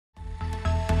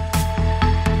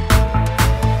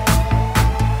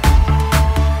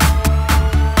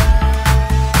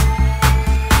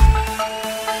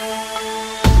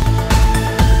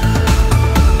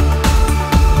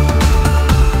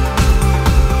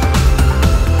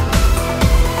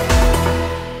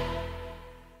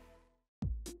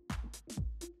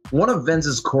One of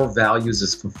VENZA's core values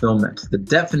is fulfillment, the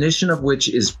definition of which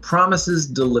is promises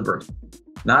delivered,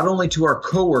 not only to our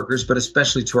coworkers, but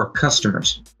especially to our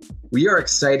customers. We are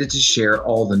excited to share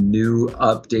all the new,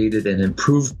 updated, and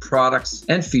improved products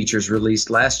and features released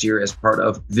last year as part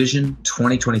of Vision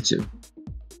 2022.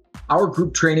 Our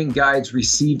group training guides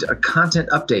received a content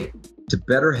update to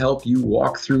better help you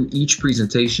walk through each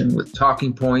presentation with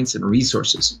talking points and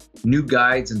resources. New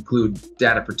guides include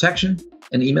data protection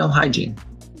and email hygiene.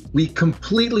 We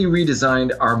completely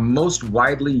redesigned our most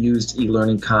widely used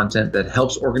e-learning content that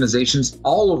helps organizations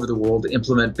all over the world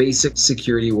implement basic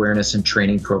security awareness and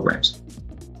training programs.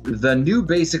 The new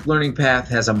basic learning path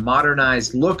has a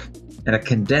modernized look and a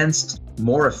condensed,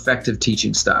 more effective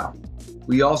teaching style.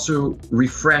 We also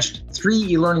refreshed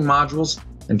 3 e-learning modules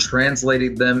and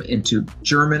translated them into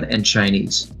German and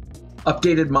Chinese.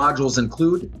 Updated modules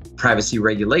include privacy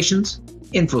regulations,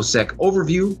 InfoSec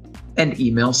overview, and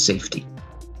email safety.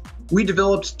 We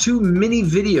developed 2 mini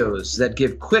videos that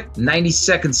give quick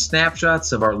 90-second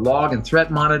snapshots of our log and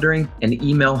threat monitoring and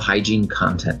email hygiene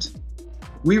content.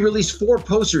 We released 4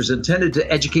 posters intended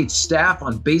to educate staff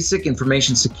on basic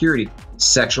information security,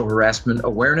 sexual harassment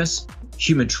awareness,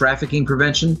 human trafficking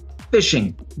prevention,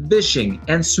 phishing, vishing,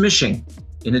 and smishing.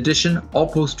 In addition, all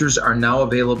posters are now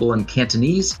available in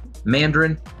Cantonese,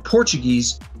 Mandarin,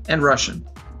 Portuguese, and Russian.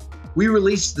 We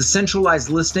released the centralized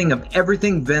listing of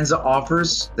everything VENZA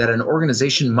offers that an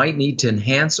organization might need to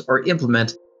enhance or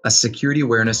implement a security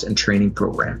awareness and training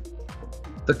program.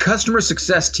 The customer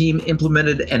success team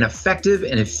implemented an effective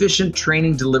and efficient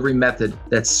training delivery method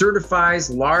that certifies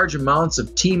large amounts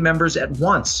of team members at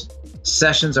once.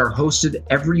 Sessions are hosted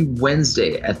every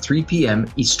Wednesday at 3 p.m.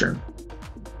 Eastern.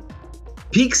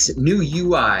 Peak's new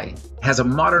UI has a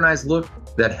modernized look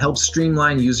that helps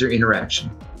streamline user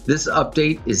interaction. This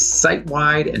update is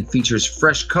site-wide and features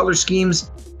fresh color schemes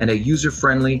and a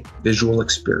user-friendly visual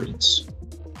experience.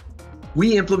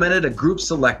 We implemented a group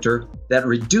selector that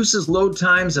reduces load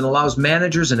times and allows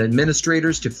managers and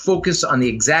administrators to focus on the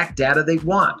exact data they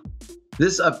want.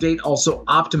 This update also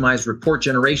optimized report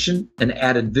generation and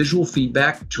added visual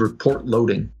feedback to report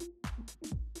loading.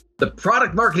 The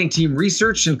product marketing team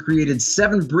researched and created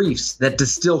 7 briefs that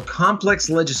distill complex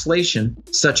legislation,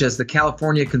 such as the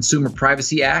California Consumer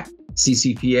Privacy Act,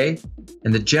 CCPA,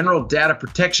 and the General Data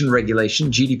Protection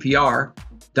Regulation, GDPR,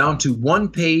 down to 1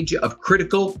 page of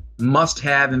critical,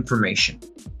 must-have information.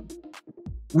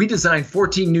 We designed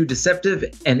 14 new deceptive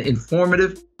and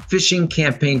informative phishing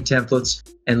campaign templates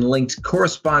and linked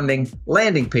corresponding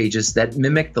landing pages that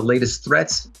mimic the latest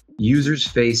threats users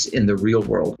face in the real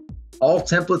world. All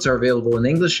templates are available in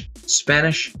English,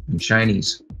 Spanish, and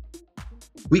Chinese.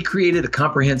 We created a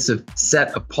comprehensive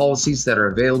set of policies that are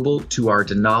available to our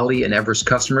Denali and Everest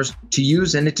customers to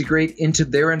use and integrate into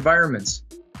their environments.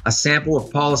 A sample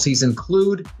of policies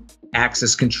include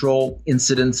access control,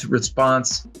 incident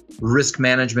response, risk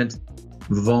management,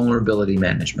 vulnerability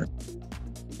management.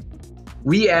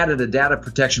 We added a data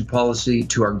protection policy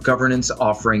to our governance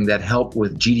offering that help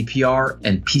with GDPR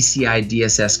and PCI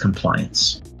DSS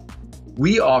compliance.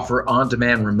 We offer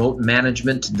on-demand remote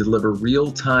management to deliver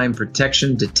real-time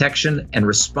protection, detection, and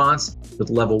response with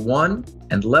Level 1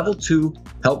 and Level 2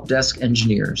 help desk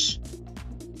engineers.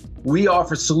 We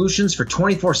offer solutions for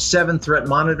 24/7 threat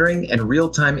monitoring and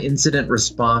real-time incident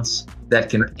response that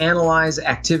can analyze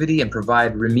activity and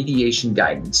provide remediation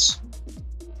guidance.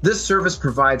 This service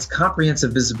provides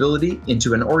comprehensive visibility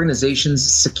into an organization's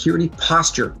security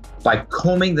posture by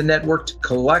combing the network to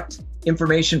collect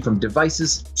information from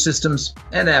devices, systems,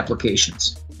 and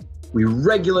applications. We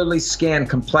regularly scan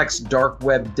complex dark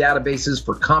web databases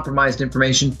for compromised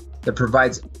information that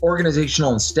provides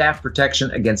organizational and staff protection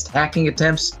against hacking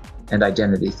attempts and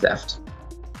identity theft.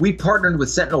 We partnered with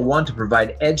SentinelOne to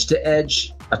provide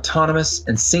edge-to-edge, autonomous,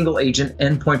 and single-agent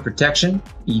endpoint protection,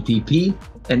 EPP,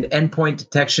 and endpoint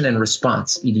detection and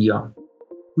response, EDR.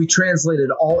 We translated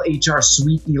all HR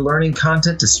Suite e-learning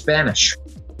content to Spanish.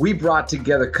 We brought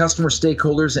together customer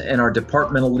stakeholders and our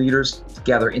departmental leaders to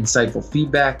gather insightful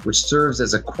feedback, which serves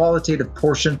as a qualitative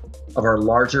portion of our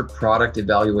larger product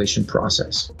evaluation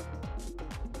process.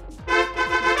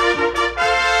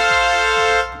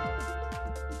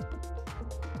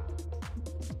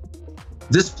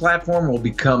 This platform will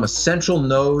become a central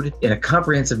node in a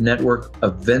comprehensive network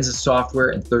of VENZA software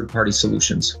and third-party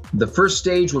solutions. The first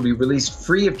stage will be released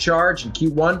free of charge in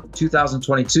Q1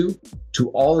 2022 to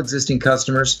all existing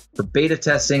customers for beta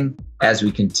testing as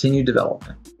we continue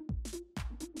development.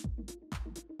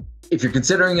 If you're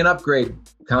considering an upgrade,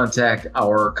 contact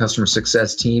our customer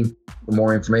success team for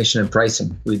more information and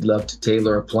pricing. We'd love to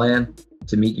tailor a plan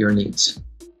to meet your needs.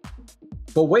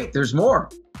 But wait, there's more.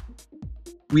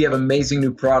 We have amazing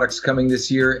new products coming this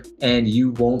year, and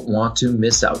you won't want to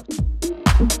miss out.